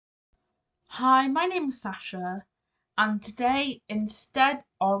Hi, my name is Sasha, and today, instead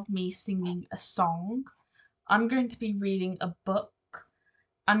of me singing a song, I'm going to be reading a book,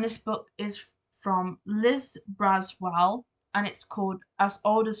 and this book is from Liz Braswell, and it's called As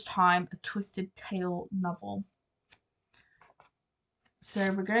Old as Time, a Twisted Tale novel.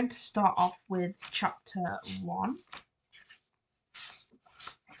 So we're going to start off with chapter 1.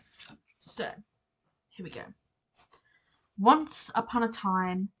 So, here we go. Once upon a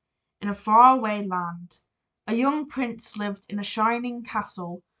time, in a faraway land, a young prince lived in a shining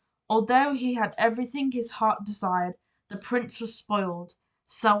castle. Although he had everything his heart desired, the prince was spoiled,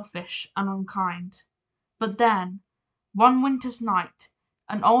 selfish, and unkind. But then, one winter's night,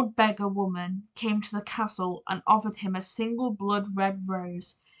 an old beggar woman came to the castle and offered him a single blood-red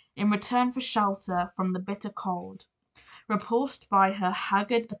rose in return for shelter from the bitter cold. Repulsed by her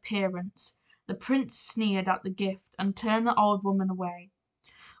haggard appearance, the prince sneered at the gift and turned the old woman away,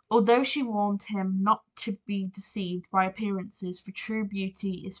 although she warned him not to be deceived by appearances, for true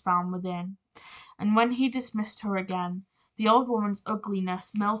beauty is found within. And when he dismissed her again, the old woman's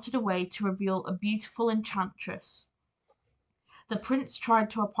ugliness melted away to reveal a beautiful enchantress. The prince tried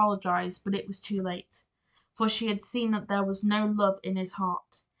to apologize, but it was too late, for she had seen that there was no love in his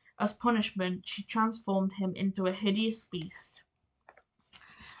heart. As punishment, she transformed him into a hideous beast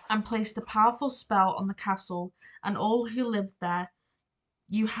and placed a powerful spell on the castle and all who lived there.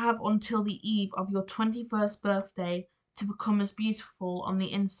 You have until the eve of your 21st birthday to become as beautiful on the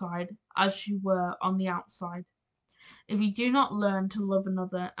inside as you were on the outside. If you do not learn to love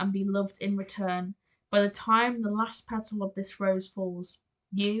another and be loved in return, by the time the last petal of this rose falls,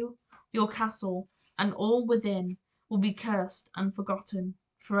 you, your castle, and all within will be cursed and forgotten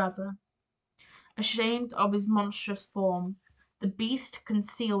forever. Ashamed of his monstrous form, the beast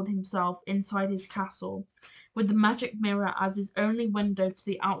concealed himself inside his castle, with the magic mirror as his only window to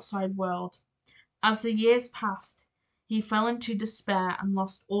the outside world. As the years passed, he fell into despair and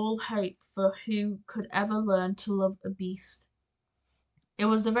lost all hope, for who could ever learn to love a beast? It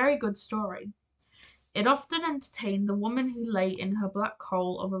was a very good story. It often entertained the woman who lay in her black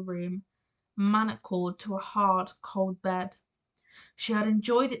hole of a room, manacled to a hard, cold bed. She had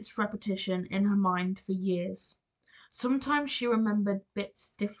enjoyed its repetition in her mind for years. Sometimes she remembered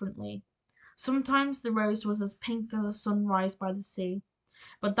bits differently. Sometimes the rose was as pink as a sunrise by the sea,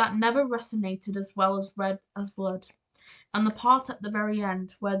 but that never resonated as well as red as blood. And the part at the very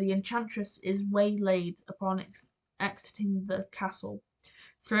end, where the enchantress is waylaid upon exiting the castle,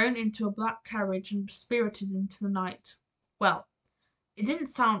 thrown into a black carriage and spirited into the night. Well, it didn't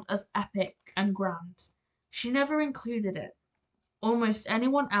sound as epic and grand. She never included it. Almost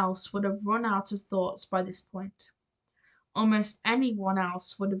anyone else would have run out of thoughts by this point. Almost anyone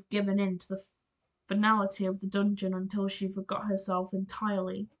else would have given in to the finality of the dungeon until she forgot herself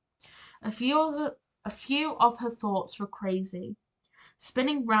entirely. A few of her thoughts were crazy,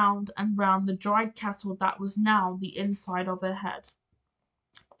 spinning round and round the dried castle that was now the inside of her head.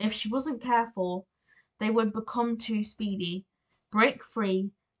 If she wasn't careful, they would become too speedy, break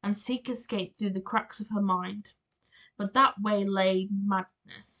free, and seek escape through the cracks of her mind. But that way lay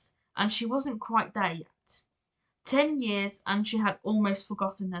madness, and she wasn't quite there yet. 10 years, and she had almost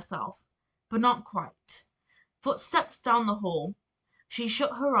forgotten herself. But not quite. Footsteps down the hall. She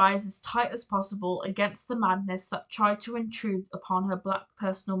shut her eyes as tight as possible against the madness that tried to intrude upon her black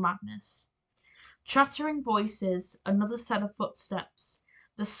personal madness. Chattering voices, another set of footsteps,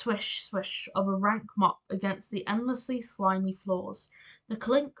 the swish, swish of a rank mop against the endlessly slimy floors, the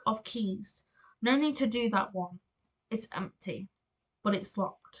clink of keys. No need to do that one. It's empty. But it's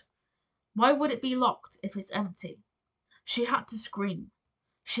locked. Why would it be locked if it's empty? She had to scream.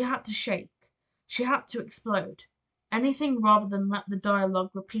 She had to shake. She had to explode. Anything rather than let the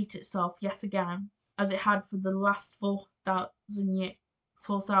dialogue repeat itself yet again, as it had for the last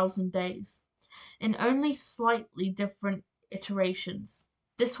 4,000 days, in only slightly different iterations.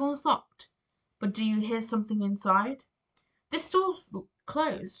 This one's locked. But do you hear something inside? This door's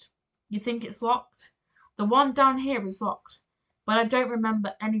closed. You think it's locked? The one down here is locked, but I don't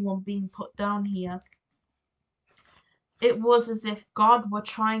remember anyone being put down here. It was as if God were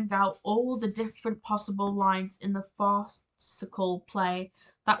trying out all the different possible lines in the farcical play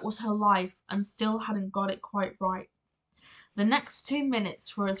that was her life and still hadn't got it quite right. The next 2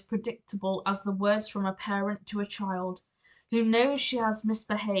 minutes were as predictable as the words from a parent to a child who knows she has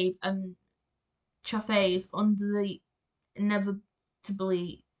misbehaved and chafes under the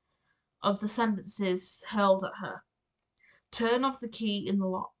inevitability of the sentences hurled at her. Turn of the key in the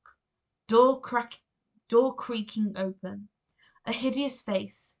lock. Door crack Door creaking open. A hideous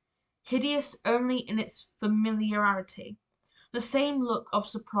face, hideous only in its familiarity, the same look of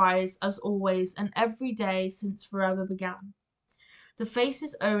surprise as always and every day since forever began. The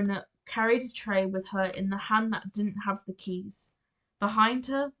face's owner carried a tray with her in the hand that didn't have the keys. Behind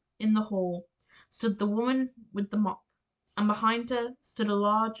her, in the hall, stood the woman with the mop, and behind her stood a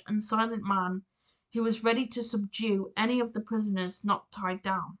large and silent man who was ready to subdue any of the prisoners not tied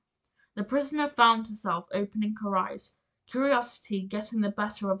down. The prisoner found herself opening her eyes, curiosity getting the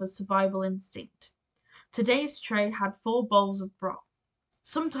better of a survival instinct. Today's tray had 4 bowls of broth.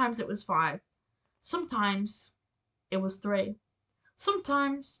 Sometimes it was 5. Sometimes it was 3.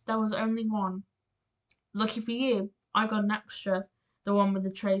 Sometimes there was only 1. Lucky for you, I got an extra, the one with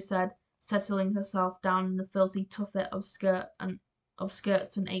the tray said, settling herself down in a filthy tuffet of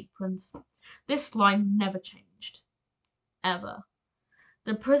skirts and aprons. This line never changed. Ever.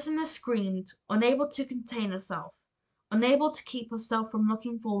 The prisoner screamed, unable to contain herself, unable to keep herself from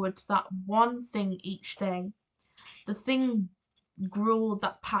looking forward to that one thing each day. The thing gruel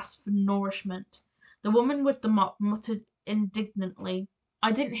that passed for nourishment. The woman with the mop muttered indignantly,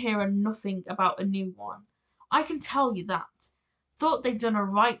 I didn't hear nothing about a new one. I can tell you that. Thought they'd done a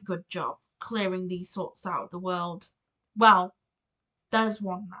right good job clearing these sorts out of the world. Well, there's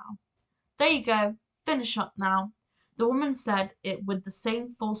one now. There you go. Finish up now. The woman said it with the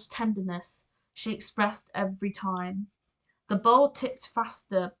same false tenderness she expressed every time. The bowl tipped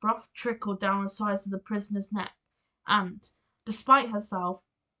faster, broth trickled down the sides of the prisoner's neck, and, despite herself,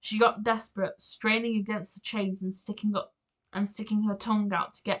 she got desperate, straining against the chains and sticking her tongue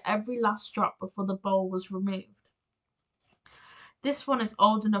out to get every last drop before the bowl was removed. This one is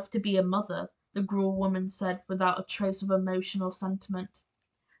old enough to be a mother, the gruel woman said without a trace of emotion or sentiment.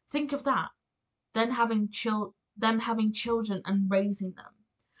 Think of that. Them having children and raising them.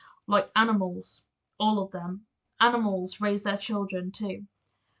 Like animals. All of them. Animals raise their children too.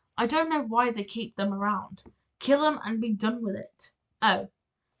 I don't know why they keep them around. Kill 'em and be done with it. Oh,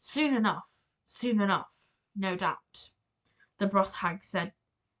 soon enough, no doubt, the broth hag said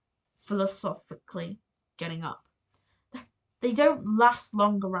philosophically, getting up. They don't last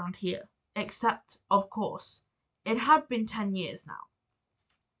long around here, except, of course, it had been 10 years now.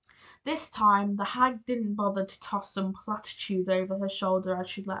 This time the hag didn't bother to toss some platitude over her shoulder as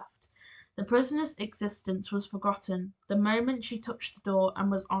she left. The prisoner's existence was forgotten the moment she touched the door and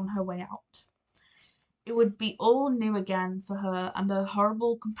was on her way out. It would be all new again for her and her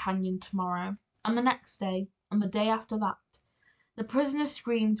horrible companion tomorrow, and the next day, and the day after that. The prisoner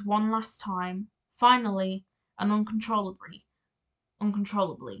screamed one last time, finally and uncontrollably,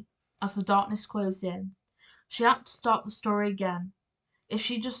 as the darkness closed in. She had to start the story again. If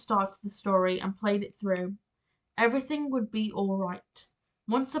she just started the story and played it through, everything would be all right.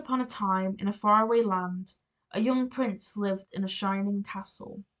 Once upon a time, in a faraway land, a young prince lived in a shining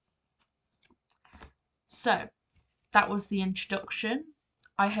castle. So, that was the introduction.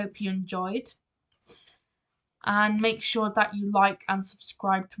 I hope you enjoyed. And make sure that you like and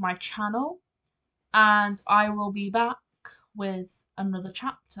subscribe to my channel. And I will be back with another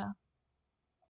chapter.